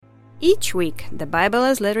Each week, the Bible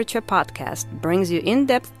as Literature podcast brings you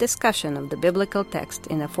in-depth discussion of the biblical text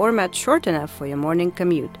in a format short enough for your morning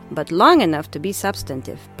commute, but long enough to be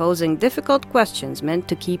substantive, posing difficult questions meant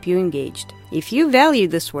to keep you engaged. If you value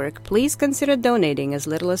this work, please consider donating as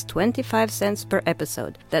little as 25 cents per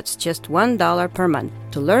episode. That's just $1 per month.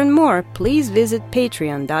 To learn more, please visit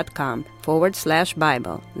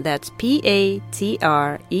patreon.com/Bible. That's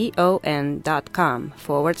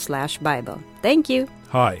patreon.com/Bible. Thank you.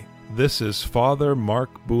 Hi. This is Father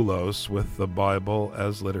Mark Boulos with the Bible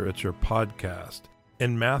as Literature podcast.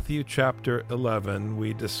 In Matthew chapter 11,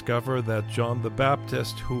 we discover that John the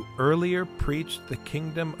Baptist, who earlier preached the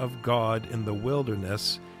kingdom of God in the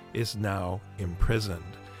wilderness, is now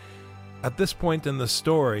imprisoned. At this point in the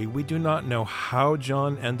story, we do not know how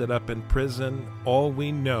John ended up in prison. All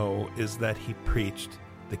we know is that he preached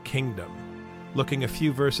the kingdom. Looking a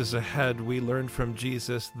few verses ahead, we learn from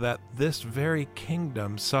Jesus that this very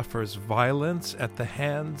kingdom suffers violence at the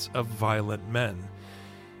hands of violent men.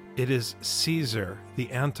 It is Caesar, the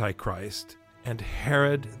Antichrist, and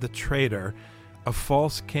Herod the traitor, a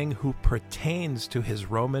false king who pertains to his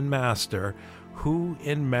Roman master, who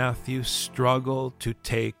in Matthew struggle to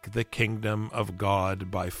take the kingdom of God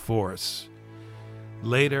by force.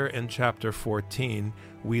 Later in chapter 14,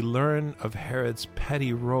 we learn of Herod's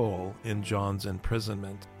petty role in John's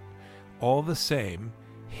imprisonment. All the same,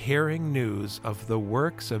 hearing news of the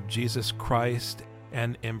works of Jesus Christ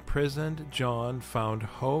and imprisoned John found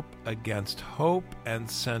hope against hope and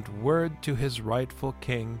sent word to his rightful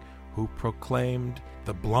king, who proclaimed,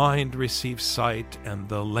 "The blind receive sight, and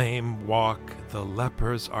the lame walk, the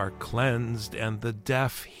lepers are cleansed, and the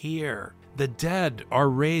deaf hear. The dead are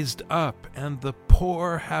raised up, and the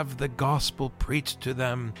poor have the gospel preached to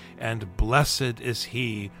them, and blessed is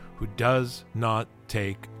he who does not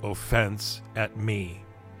take offense at me."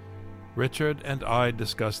 Richard and I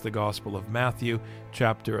discuss the Gospel of Matthew,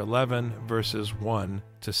 chapter 11, verses 1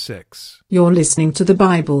 to 6. You're listening to the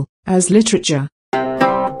Bible as Literature.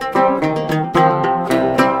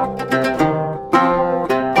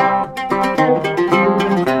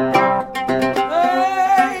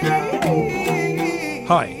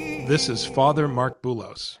 Hi, this is Father Mark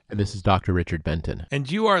Boulos. And this is Dr. Richard Benton.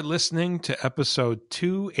 And you are listening to episode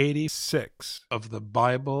 286 of the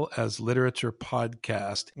Bible as Literature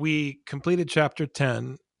podcast. We completed chapter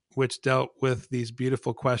 10, which dealt with these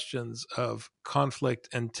beautiful questions of conflict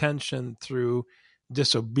and tension through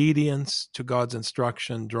disobedience to God's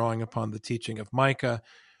instruction, drawing upon the teaching of Micah.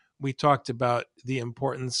 We talked about the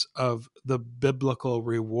importance of the biblical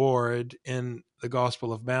reward in the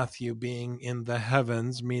Gospel of Matthew being in the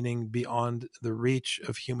heavens, meaning beyond the reach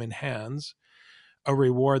of human hands, a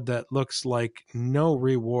reward that looks like no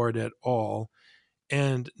reward at all.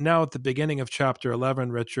 And now at the beginning of chapter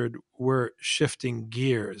 11, Richard, we're shifting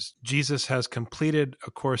gears. Jesus has completed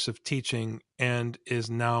a course of teaching and is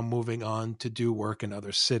now moving on to do work in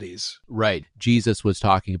other cities. Right. Jesus was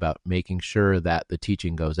talking about making sure that the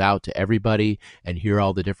teaching goes out to everybody and hear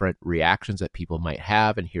all the different reactions that people might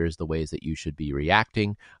have, and here's the ways that you should be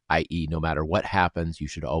reacting, i.e., no matter what happens, you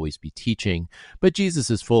should always be teaching. But Jesus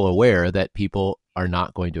is full aware that people are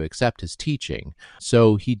not going to accept his teaching.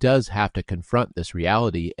 So he does have to confront this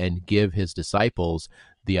reality and give his disciples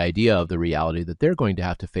the idea of the reality that they're going to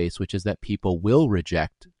have to face, which is that people will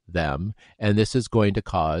reject them, and this is going to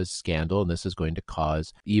cause scandal, and this is going to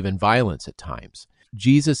cause even violence at times.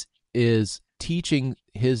 Jesus is teaching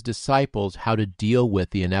his disciples how to deal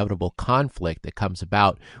with the inevitable conflict that comes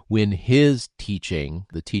about when his teaching,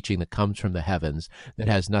 the teaching that comes from the heavens, that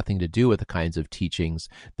has nothing to do with the kinds of teachings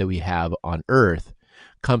that we have on earth,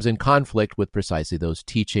 comes in conflict with precisely those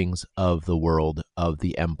teachings of the world, of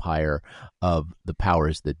the empire, of the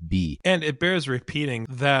powers that be. And it bears repeating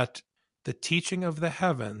that the teaching of the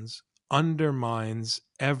heavens undermines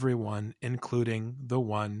everyone, including the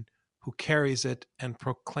one who carries it and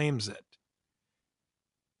proclaims it.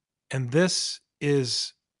 And this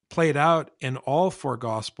is played out in all four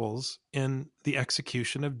Gospels in the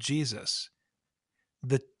execution of Jesus.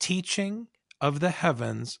 The teaching of the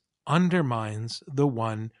heavens undermines the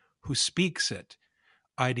one who speaks it.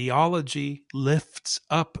 Ideology lifts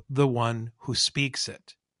up the one who speaks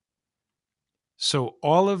it. So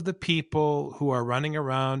all of the people who are running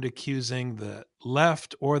around accusing the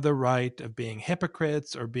left or the right of being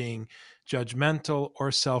hypocrites or being judgmental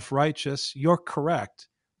or self-righteous, you're correct.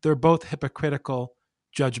 They're both hypocritical,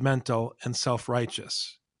 judgmental, and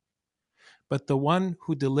self-righteous. But the one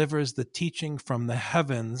who delivers the teaching from the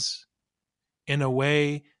heavens in a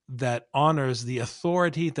way that honors the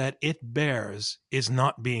authority that it bears is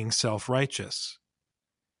not being self-righteous.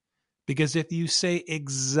 Because if you say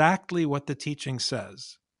exactly what the teaching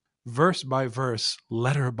says, verse by verse,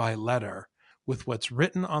 letter by letter, with what's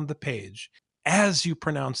written on the page, as you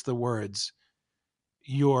pronounce the words,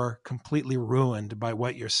 you're completely ruined by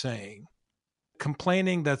what you're saying.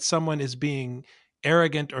 Complaining that someone is being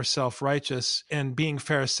arrogant or self-righteous and being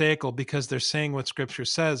pharisaical because they're saying what Scripture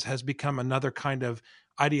says has become another kind of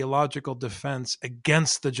ideological defense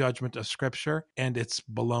against the judgment of Scripture, and it's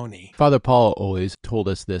baloney. Father Paul always told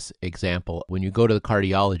us this example. When you go to the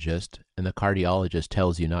cardiologist and the cardiologist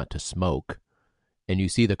tells you not to smoke, and you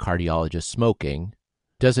see the cardiologist smoking,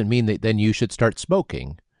 doesn't mean that then you should start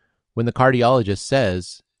smoking. When the cardiologist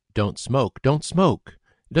says, don't smoke, don't smoke.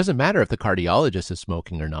 It doesn't matter if the cardiologist is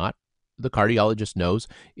smoking or not. The cardiologist knows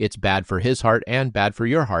it's bad for his heart and bad for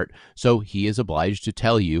your heart, so he is obliged to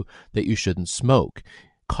tell you that you shouldn't smoke.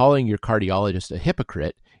 Calling your cardiologist a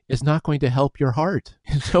hypocrite is not going to help your heart.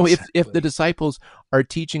 So if the disciples are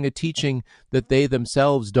teaching a teaching that they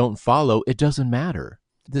themselves don't follow, it doesn't matter.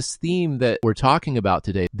 This theme that we're talking about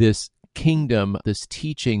today, this kingdom, this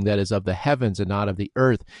teaching that is of the heavens and not of the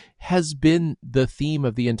earth, has been the theme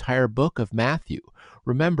of the entire book of Matthew.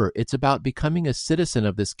 Remember, it's about becoming a citizen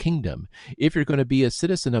of this kingdom. If you're going to be a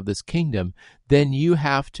citizen of this kingdom, then you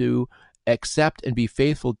have to accept and be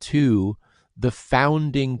faithful to the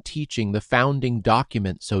founding teaching, the founding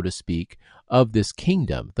document, so to speak, of this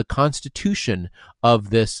kingdom, the constitution of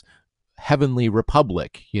this heavenly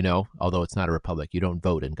republic, although it's not a republic, you don't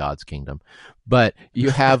vote in God's kingdom, but you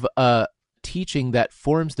have a teaching that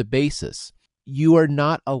forms the basis. You are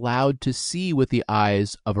not allowed to see with the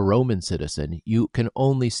eyes of a Roman citizen. You can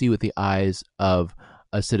only see with the eyes of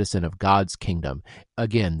a citizen of God's kingdom.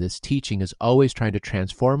 Again, this teaching is always trying to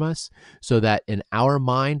transform us so that in our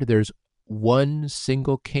mind, there's one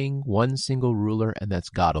single king, one single ruler, and that's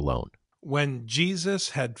God alone. When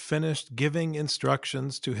Jesus had finished giving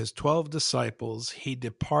instructions to his 12 disciples, he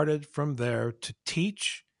departed from there to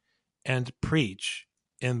teach and preach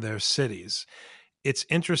in their cities. It's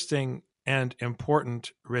interesting and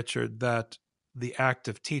important, Richard, that the act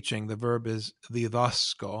of teaching, the verb is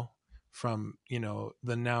didasko, from,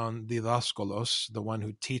 the noun didaskolos, the one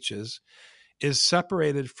who teaches, is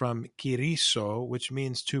separated from kiriso, which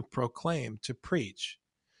means to proclaim, to preach.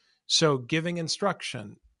 So giving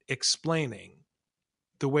instruction, explaining,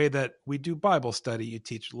 the way that we do Bible study, you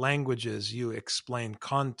teach languages, you explain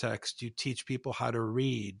context, you teach people how to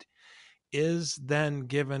read, is then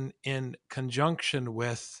given in conjunction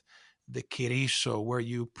with the kiriso, where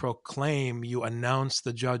you proclaim, you announce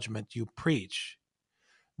the judgment, you preach.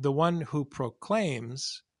 The one who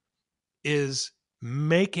proclaims is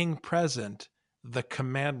making present the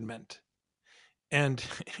commandment. And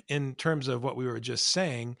in terms of what we were just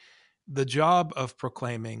saying, the job of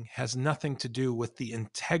proclaiming has nothing to do with the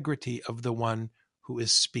integrity of the one who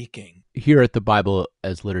is speaking. Here at the Bible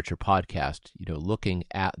as Literature podcast, looking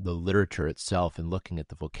at the literature itself and looking at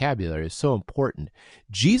the vocabulary is so important.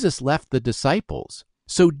 Jesus left the disciples.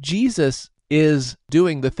 So Jesus is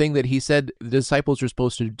doing the thing that he said the disciples are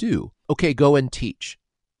supposed to do. Okay, go and teach.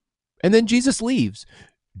 And then Jesus leaves.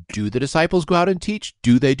 Do the disciples go out and teach?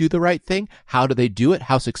 Do they do the right thing? How do they do it?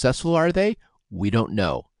 How successful are they? We don't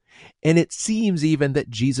know. And it seems even that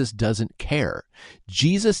Jesus doesn't care.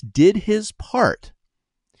 Jesus did his part.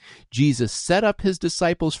 Jesus set up his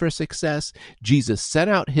disciples for success. Jesus sent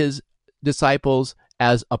out his disciples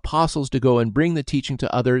as apostles to go and bring the teaching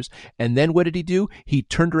to others. And then what did he do? He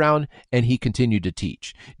turned around and he continued to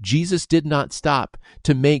teach. Jesus did not stop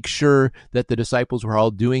to make sure that the disciples were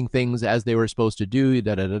all doing things as they were supposed to do.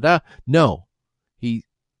 No, he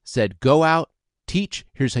said, go out, teach.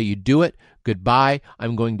 Here's how you do it. Goodbye.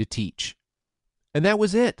 I'm going to teach. And that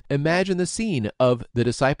was it. Imagine the scene of the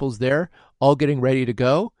disciples there all getting ready to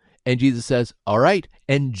go. And Jesus says, all right.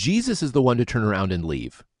 And Jesus is the one to turn around and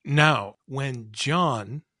leave. Now, when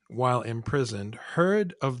John, while imprisoned,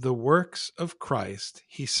 heard of the works of Christ,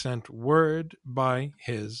 he sent word by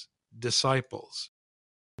his disciples.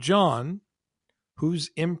 John, who's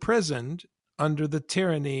imprisoned under the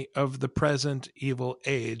tyranny of the present evil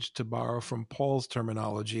age, to borrow from Paul's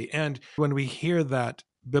terminology. And when we hear that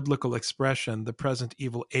biblical expression, the present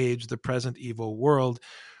evil age, the present evil world,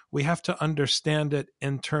 we have to understand it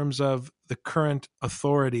in terms of the current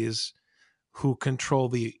authorities who control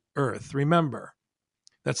the earth. Remember,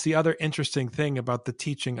 that's the other interesting thing about the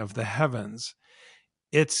teaching of the heavens.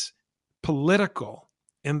 It's political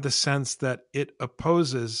in the sense that it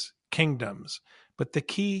opposes kingdoms, but the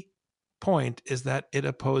key point is that it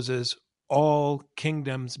opposes all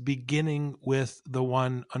kingdoms, beginning with the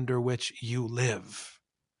one under which you live.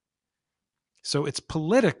 So it's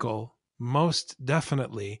political, most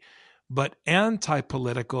definitely, but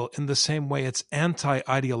anti-political in the same way it's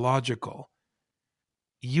anti-ideological.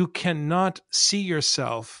 you cannot see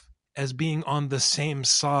yourself as being on the same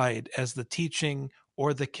side as the teaching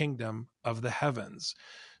or the kingdom of the heavens.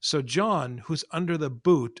 So John, who's under the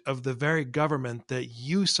boot of the very government that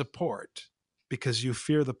you support because you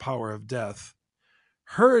fear the power of death,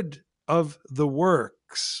 heard of the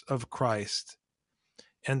works of Christ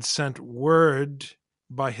and sent word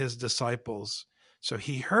by his disciples. So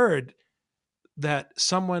he heard that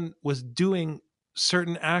someone was doing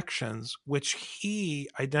certain actions which he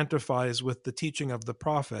identifies with the teaching of the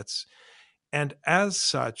prophets, and as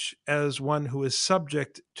such, as one who is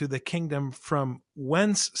subject to the kingdom from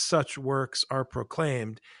whence such works are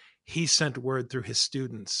proclaimed, he sent word through his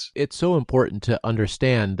students. It's so important to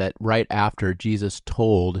understand that right after Jesus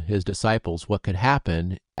told his disciples what could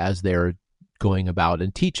happen as they're going about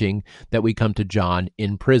and teaching, that we come to John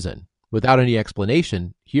in prison. Without any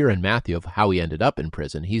explanation here in Matthew of how he ended up in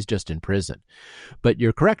prison. He's just in prison. But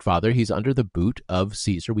you're correct, Father. He's under the boot of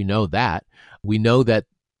Caesar. We know that. We know that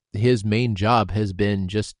his main job has been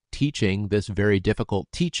just teaching this very difficult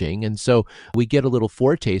teaching. And so we get a little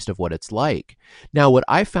foretaste of what it's like. Now, what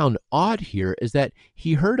I found odd here is that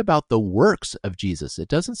he heard about the works of Jesus. It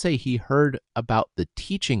doesn't say he heard about the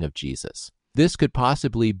teaching of Jesus. This could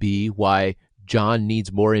possibly be why John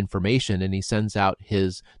needs more information and he sends out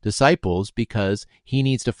his disciples, because he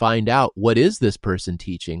needs to find out, what is this person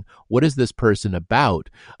teaching? What is this person about?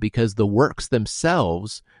 Because the works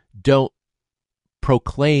themselves don't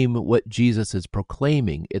proclaim what Jesus is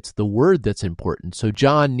proclaiming. It's the word that's important. So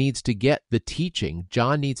John needs to get the teaching.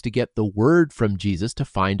 John needs to get the word from Jesus to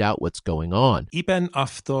find out what's going on. Ipen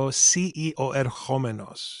αυτό σοι ο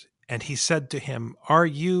ερχόμενος. And he said to him, "Are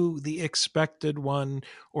you the expected one,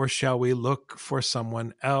 or shall we look for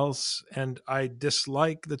someone else?" And I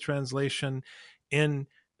dislike the translation in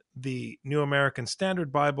the New American Standard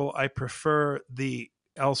Bible. I prefer the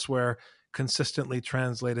elsewhere consistently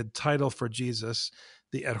translated title for Jesus,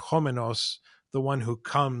 the erchomenos, the one who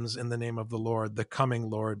comes in the name of the Lord, the coming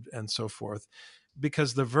Lord, and so forth,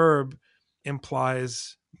 because the verb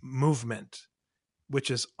implies movement, which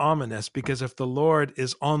is ominous, because if the Lord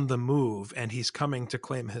is on the move and he's coming to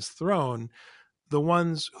claim his throne, the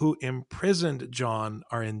ones who imprisoned John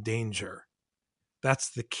are in danger. That's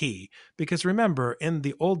the key. Because remember, in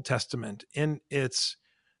the Old Testament, in its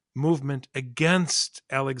movement against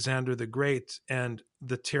Alexander the Great and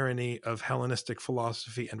the tyranny of Hellenistic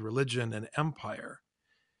philosophy and religion and empire,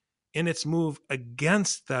 in its move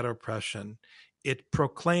against that oppression, it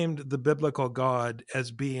proclaimed the biblical God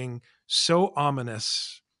as being so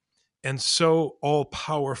ominous and so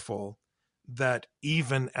all-powerful that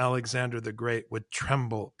even Alexander the Great would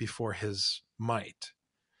tremble before his might.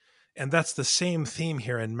 And that's the same theme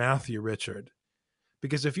here in Matthew, Richard.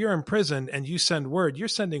 Because if you're imprisoned and you send word, you're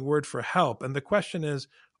sending word for help. And the question is,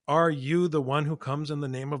 are you the one who comes in the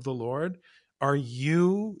name of the Lord? Are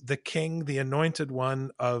you the king, the anointed one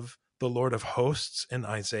of the Lord of hosts in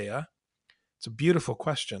Isaiah? It's a beautiful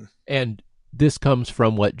question. And this comes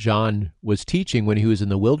from what John was teaching when he was in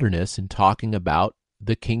the wilderness and talking about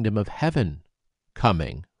the kingdom of heaven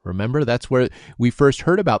coming. Remember, that's where we first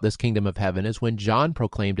heard about this kingdom of heaven, is when John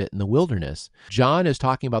proclaimed it in the wilderness. John is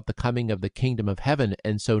talking about the coming of the kingdom of heaven.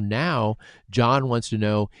 And so now John wants to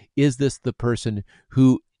know, is this the person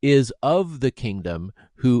who is of the kingdom,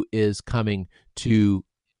 who is coming to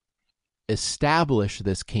establish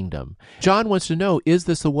this kingdom? John wants to know, is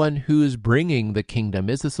this the one who is bringing the kingdom?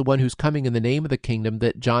 Is this the one who's coming in the name of the kingdom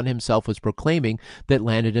that John himself was proclaiming that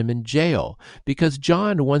landed him in jail? Because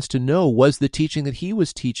John wants to know, was the teaching that he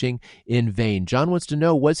was teaching in vain? John wants to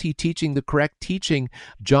know, was he teaching the correct teaching?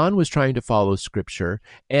 John was trying to follow scripture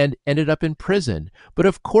and ended up in prison. But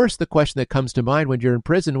of course, the question that comes to mind when you're in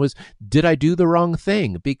prison was, did I do the wrong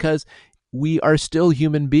thing? Because we are still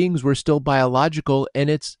human beings, we're still biological, and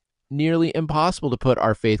it's nearly impossible to put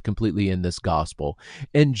our faith completely in this gospel.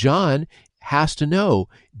 And John has to know,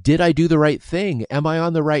 did I do the right thing? Am I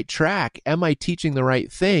on the right track? Am I teaching the right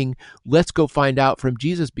thing? Let's go find out from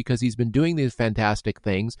Jesus, because he's been doing these fantastic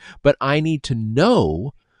things. But I need to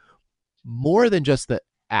know more than just the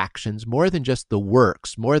actions, more than just the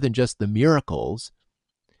works, more than just the miracles.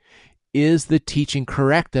 Is the teaching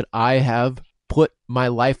correct that I have put my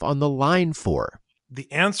life on the line for? The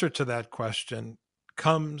answer to that question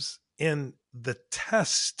comes in the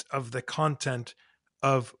test of the content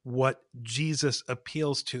of what Jesus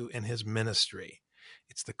appeals to in his ministry.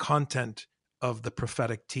 It's the content of the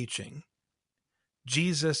prophetic teaching.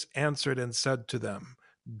 Jesus answered and said to them,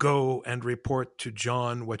 "Go and report to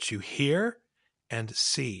John what you hear and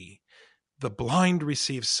see. The blind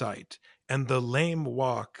receive sight, and the lame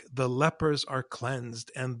walk, the lepers are cleansed,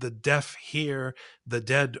 and the deaf hear, the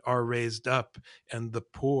dead are raised up, and the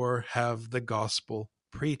poor have the gospel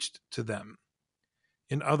preached to them.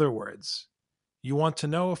 In other words, you want to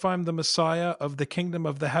know if I'm the Messiah of the kingdom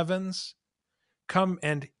of the heavens? Come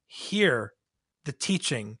and hear the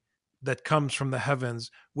teaching that comes from the heavens,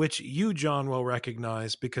 which you, John, will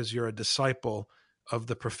recognize because you're a disciple of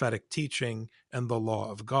the prophetic teaching and the law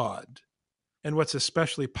of God. And what's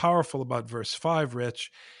especially powerful about verse 5,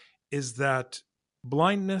 Rich, is that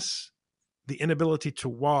blindness, the inability to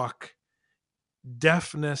walk,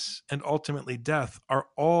 deafness, and ultimately death are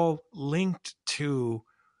all linked to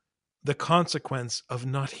the consequence of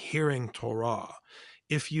not hearing Torah.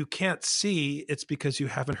 If you can't see, it's because you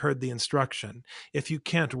haven't heard the instruction. If you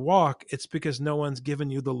can't walk, it's because no one's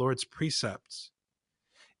given you the Lord's precepts.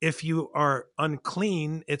 If you are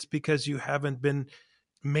unclean, it's because you haven't been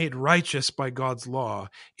made righteous by God's law.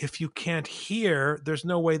 If you can't hear, there's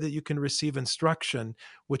no way that you can receive instruction,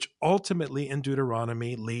 which ultimately in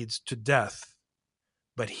Deuteronomy leads to death.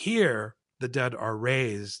 But here, the dead are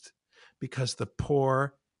raised because the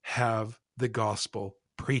poor have the gospel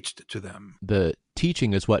preached to them. The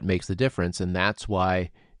teaching is what makes the difference, and that's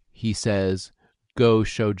why he says, go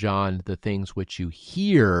show John the things which you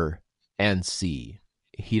hear and see.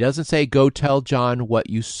 He doesn't say, go tell John what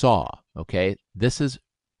you saw, okay? This is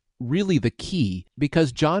really the key,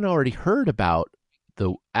 because John already heard about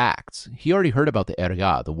the acts. He already heard about the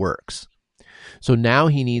erga, the works. So now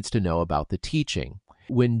he needs to know about the teaching.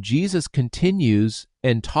 When Jesus continues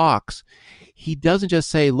and talks, he doesn't just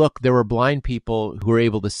say, look, there were blind people who were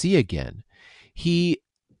able to see again. He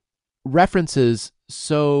references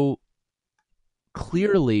so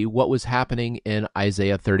clearly what was happening in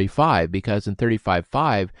Isaiah 35, because in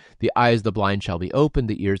 35:5, the eyes of the blind shall be opened,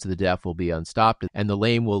 the ears of the deaf will be unstopped, and the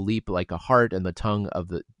lame will leap like a hart, and the tongue of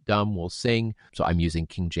the dumb will sing. So I'm using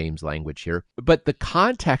King James language here. But the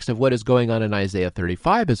context of what is going on in Isaiah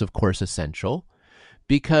 35 is, of course, essential,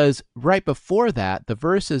 because right before that, the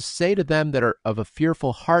verses say to them that are of a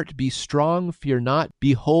fearful heart, be strong, fear not.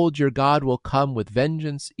 Behold, your God will come with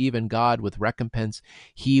vengeance, even God with recompense.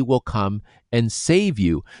 He will come and save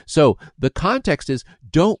you. So the context is,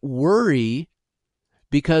 don't worry,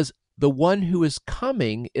 because the one who is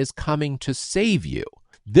coming to save you.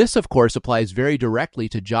 This, of course, applies very directly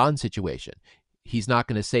to John's situation. He's not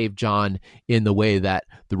going to save John in the way that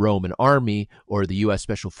the Roman army or the U.S.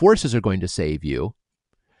 Special Forces are going to save you.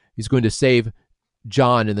 He's going to save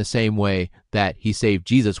John in the same way that he saved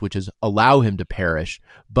Jesus, which is allow him to perish,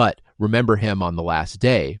 but remember him on the last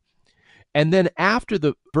day. And then after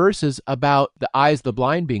the verses about the eyes of the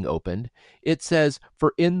blind being opened, it says,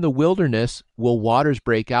 for in the wilderness will waters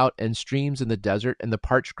break out and streams in the desert, and the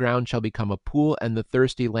parched ground shall become a pool, and the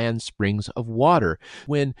thirsty land springs of water.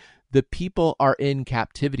 When the people are in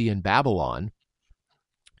captivity in Babylon,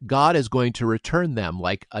 God is going to return them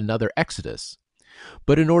like another Exodus.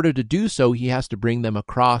 But in order to do so, he has to bring them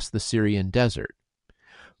across the Syrian desert.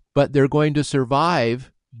 But they're going to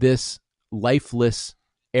survive this lifeless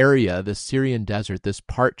area, the Syrian desert, this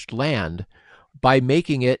parched land, by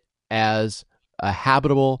making it as a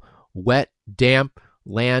habitable, wet, damp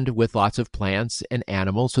land with lots of plants and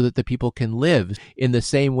animals so that the people can live in the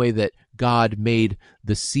same way that God made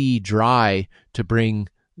the sea dry to bring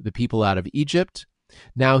the people out of Egypt.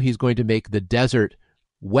 Now he's going to make the desert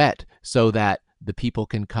wet so that the people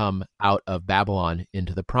can come out of Babylon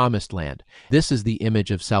into the promised land. This is the image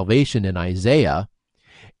of salvation in Isaiah,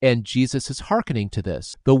 and Jesus is hearkening to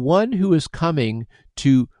this. The one who is coming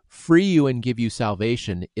to free you and give you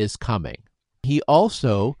salvation is coming. He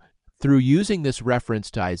also, through using this reference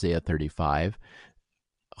to Isaiah 35,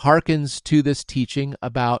 hearkens to this teaching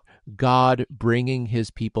about God bringing his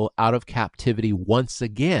people out of captivity once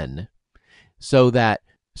again so that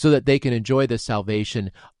they can enjoy the salvation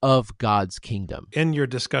of God's kingdom. In your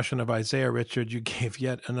discussion of Isaiah, Richard, you gave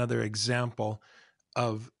yet another example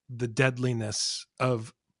of the deadliness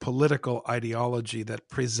of political ideology that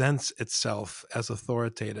presents itself as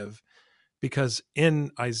authoritative, because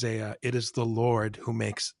in Isaiah, it is the Lord who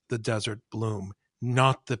makes the desert bloom,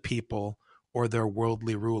 not the people or their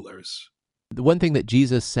worldly rulers. The one thing that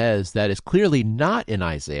Jesus says that is clearly not in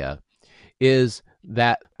Isaiah is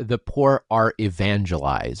that the poor are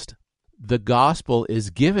evangelized. The gospel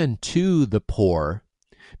is given to the poor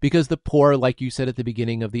because the poor, like you said at the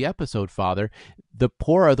beginning of the episode, Father, the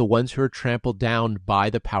poor are the ones who are trampled down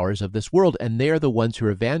by the powers of this world, and they are the ones who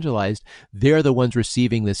are evangelized. They're the ones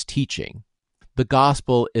receiving this teaching. The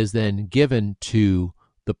gospel is then given to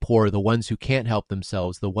the poor, the ones who can't help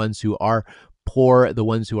themselves, the ones who are poor, the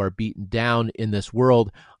ones who are beaten down in this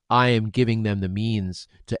world I am giving them the means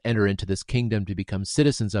to enter into this kingdom, to become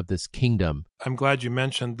citizens of this kingdom. I'm glad you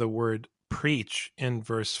mentioned the word preach in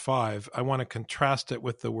verse 5. I want to contrast it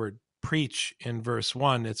with the word preach in verse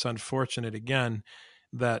 1. It's unfortunate, again,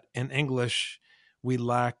 that in English we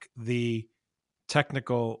lack the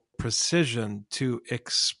technical precision to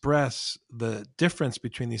express the difference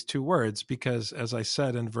between these two words, because, as I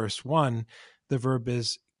said in verse 1, the verb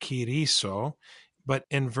is kiriso, but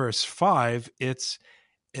in verse 5, it's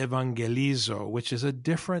evangelizo, which is a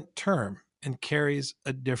different term and carries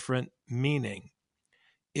a different meaning.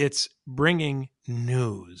 It's bringing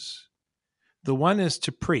news. The one is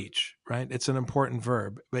to preach, right? It's an important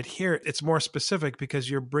verb. But here it's more specific because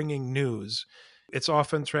you're bringing news. It's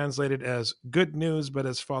often translated as good news, but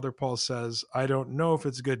as Father Paul says, I don't know if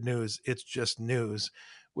it's good news, it's just news,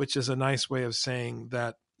 which is a nice way of saying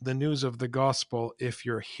that the news of the gospel, if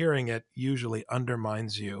you're hearing it, usually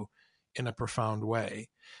undermines you in a profound way.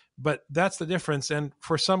 But that's the difference. And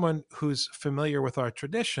for someone who's familiar with our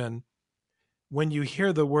tradition, when you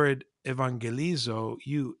hear the word evangelizo,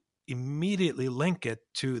 you immediately link it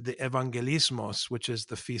to the evangelismos, which is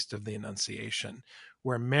the Feast of the Annunciation,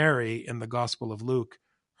 where Mary in the Gospel of Luke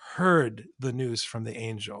heard the news from the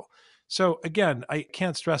angel. So again, I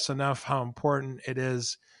can't stress enough how important it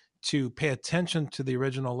is to pay attention to the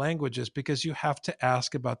original languages, because you have to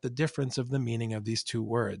ask about the difference of the meaning of these two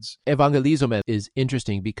words. Evangelizomai is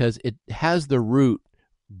interesting because it has the root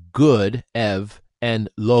good, ev, and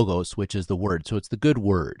logos, which is the word. So it's the good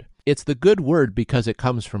word. It's the good word because it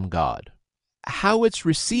comes from God. How it's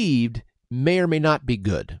received may or may not be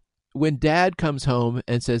good. When Dad comes home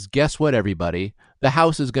and says, guess what, everybody? The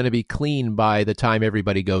house is going to be clean by the time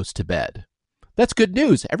everybody goes to bed. That's good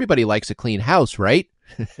news. Everybody likes a clean house, right?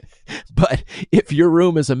 But if your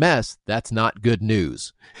room is a mess, that's not good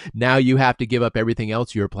news. Now you have to give up everything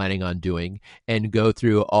else you were planning on doing and go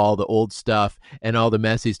through all the old stuff and all the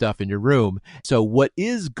messy stuff in your room. So what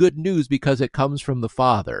is good news because it comes from the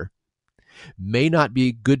Father may not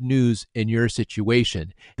be good news in your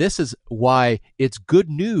situation. This is why it's good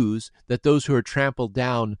news that those who are trampled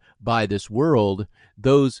down by this world,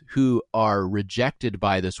 those who are rejected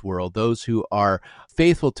by this world, those who are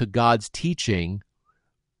faithful to God's teaching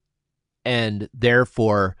and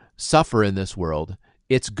therefore suffer in this world,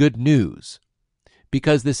 it's good news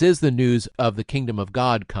because this is the news of the kingdom of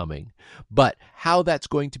God coming. But how that's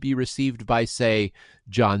going to be received by, say,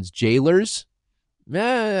 John's jailers,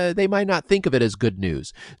 they might not think of it as good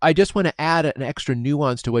news. I just want to add an extra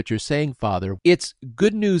nuance to what you're saying, Father. It's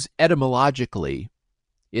good news etymologically.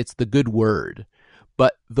 It's the good word.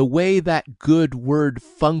 But the way that good word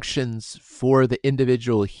functions for the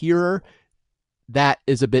individual hearer, that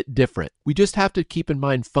is a bit different. We just have to keep in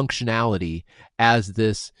mind functionality as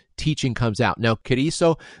this teaching comes out. Now,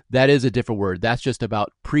 keriso, that is a different word. That's just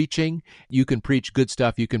about preaching. You can preach good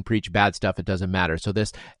stuff. You can preach bad stuff. It doesn't matter. So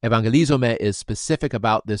this evangelizomai is specific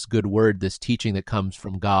about this good word, this teaching that comes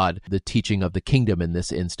from God, the teaching of the kingdom in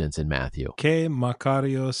this instance in Matthew. Ke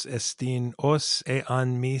makarios estin os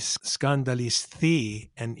ean mis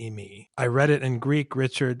skandalisthi en imi. I read it in Greek,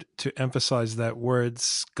 Richard, to emphasize that word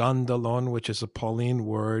skandalon, which is a Pauline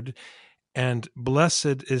word. And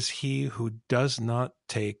blessed is he who does not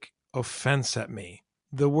take offense at me.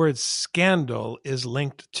 The word scandal is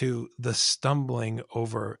linked to the stumbling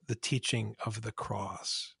over the teaching of the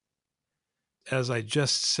cross. As I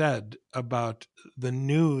just said about the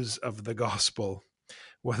news of the gospel,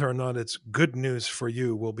 whether or not it's good news for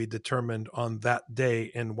you will be determined on that day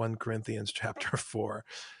in 1 Corinthians chapter 4.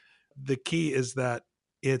 The key is that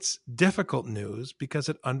it's difficult news because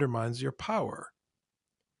it undermines your power.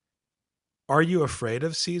 Are you afraid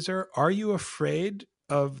of Caesar? Are you afraid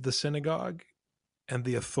of the synagogue and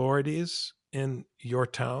the authorities in your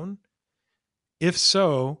town? If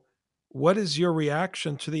so, what is your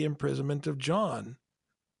reaction to the imprisonment of John?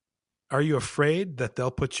 Are you afraid that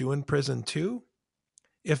they'll put you in prison too?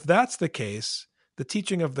 If that's the case, the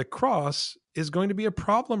teaching of the cross is going to be a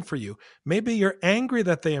problem for you. Maybe you're angry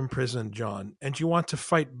that they imprisoned John and you want to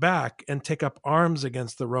fight back and take up arms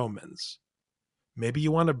against the Romans. Maybe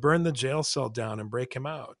you want to burn the jail cell down and break him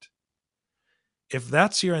out. If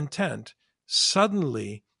that's your intent,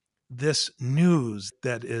 suddenly this news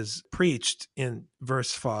that is preached in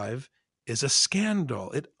verse 5 is a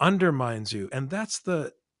scandal. It undermines you. And that's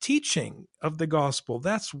the teaching of the gospel.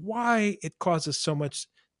 That's why it causes so much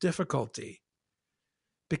difficulty.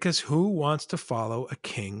 Because who wants to follow a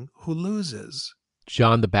king who loses?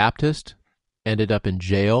 John the Baptist ended up in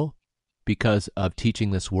jail because of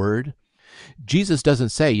teaching this word. Jesus doesn't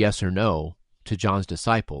say yes or no to John's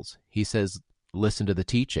disciples. He says, listen to the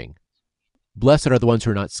teaching. Blessed are the ones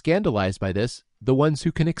who are not scandalized by this, the ones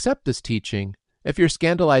who can accept this teaching. If you're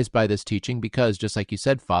scandalized by this teaching because, just like you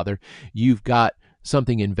said, Father, you've got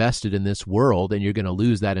something invested in this world and you're going to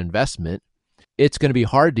lose that investment, it's going to be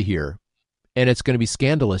hard to hear, and it's going to be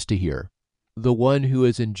scandalous to hear. The one who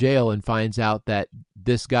is in jail and finds out that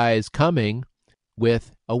this guy is coming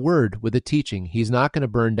with a word, with a teaching. He's not going to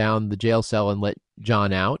burn down the jail cell and let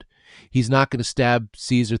John out. He's not going to stab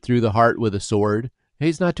Caesar through the heart with a sword.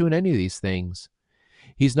 He's not doing any of these things.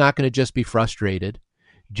 He's not going to just be frustrated.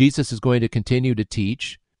 Jesus is going to continue to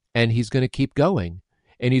teach, and he's going to keep going.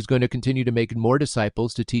 And he's going to continue to make more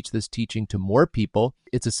disciples to teach this teaching to more people.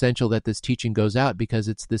 It's essential that this teaching goes out because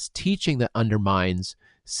it's this teaching that undermines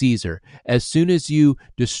Caesar. As soon as you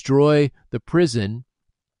destroy the prison,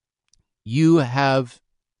 you have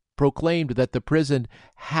proclaimed that the prison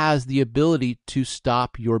has the ability to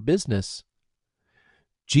stop your business.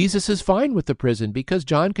 Jesus is fine with the prison because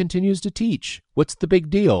John continues to teach. What's the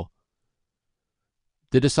big deal?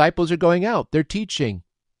 The disciples are going out. They're teaching.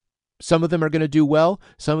 Some of them are going to do well.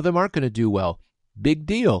 Some of them aren't going to do well. Big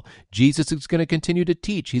deal. Jesus is going to continue to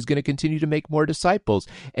teach. He's going to continue to make more disciples.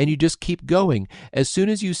 And you just keep going. As soon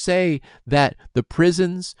as you say that the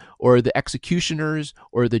prisons or the executioners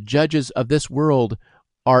or the judges of this world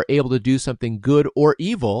are able to do something good or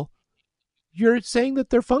evil, you're saying that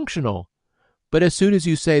they're functional. But as soon as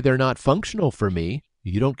you say they're not functional for me,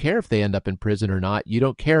 you don't care if they end up in prison or not. You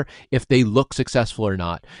don't care if they look successful or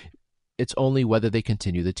not. It's only whether they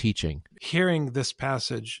continue the teaching. Hearing this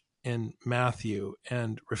passage in Matthew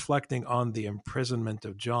and reflecting on the imprisonment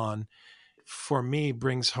of John, for me,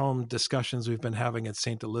 brings home discussions we've been having at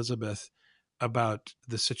St. Elizabeth about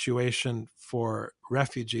the situation for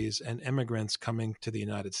refugees and immigrants coming to the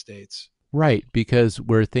United States. Right, because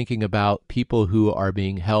we're thinking about people who are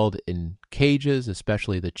being held in cages,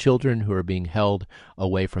 especially the children who are being held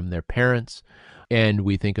away from their parents. And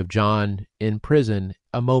we think of John in prison.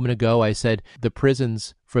 A moment ago, I said the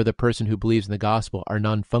prisons for the person who believes in the gospel are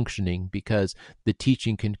non-functioning because the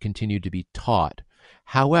teaching can continue to be taught.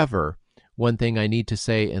 However, one thing I need to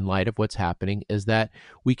say in light of what's happening is that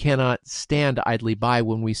we cannot stand idly by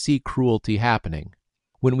when we see cruelty happening.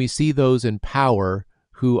 When we see those in power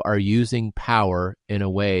who are using power in a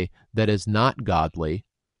way that is not godly,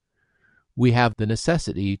 we have the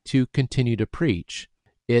necessity to continue to preach.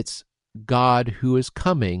 It's God who is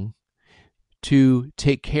coming to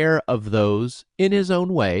take care of those in his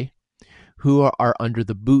own way who are under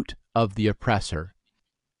the boot of the oppressor.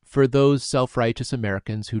 For those self-righteous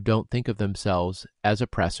Americans who don't think of themselves as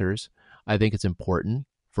oppressors, I think it's important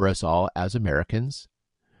for us all as Americans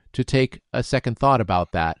to take a second thought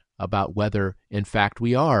about that, about whether, in fact,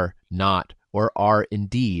 we are not or are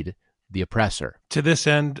indeed the oppressor. To this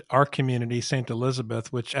end, our community, St.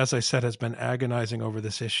 Elizabeth, which, as I said, has been agonizing over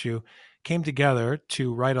this issue, came together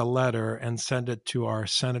to write a letter and send it to our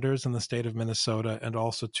senators in the state of Minnesota and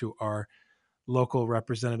also to our local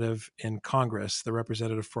representative in Congress, the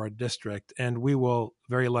representative for our district. And we will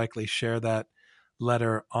very likely share that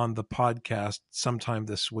letter on the podcast sometime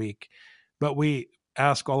this week. But we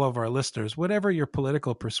ask all of our listeners, whatever your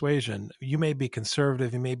political persuasion, you may be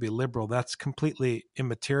conservative, you may be liberal, that's completely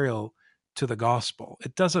immaterial to the gospel.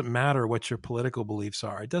 It doesn't matter what your political beliefs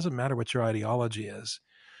are. It doesn't matter what your ideology is.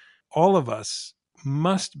 All of us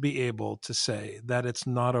must be able to say that it's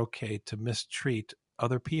not okay to mistreat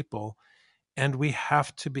other people, and we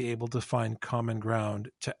have to be able to find common ground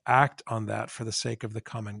to act on that for the sake of the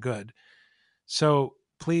common good. So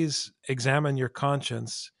please examine your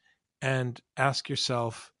conscience and ask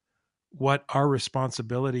yourself what our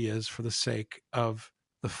responsibility is for the sake of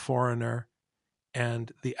the foreigner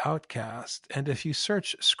and the outcast. And if you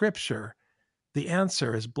search Scripture, the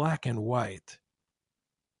answer is black and white.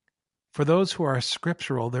 For those who are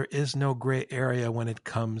scriptural, there is no gray area when it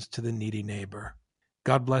comes to the needy neighbor.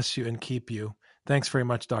 God bless you and keep you. Thanks very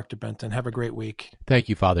much, Dr. Benton. Have a great week. Thank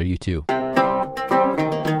you, Father. You too.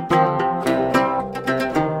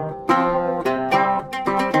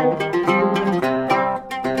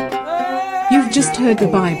 You've just heard the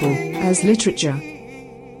Bible as literature.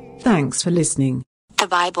 Thanks for listening. The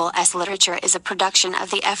Bible as Literature is a production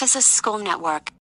of the Ephesus School Network.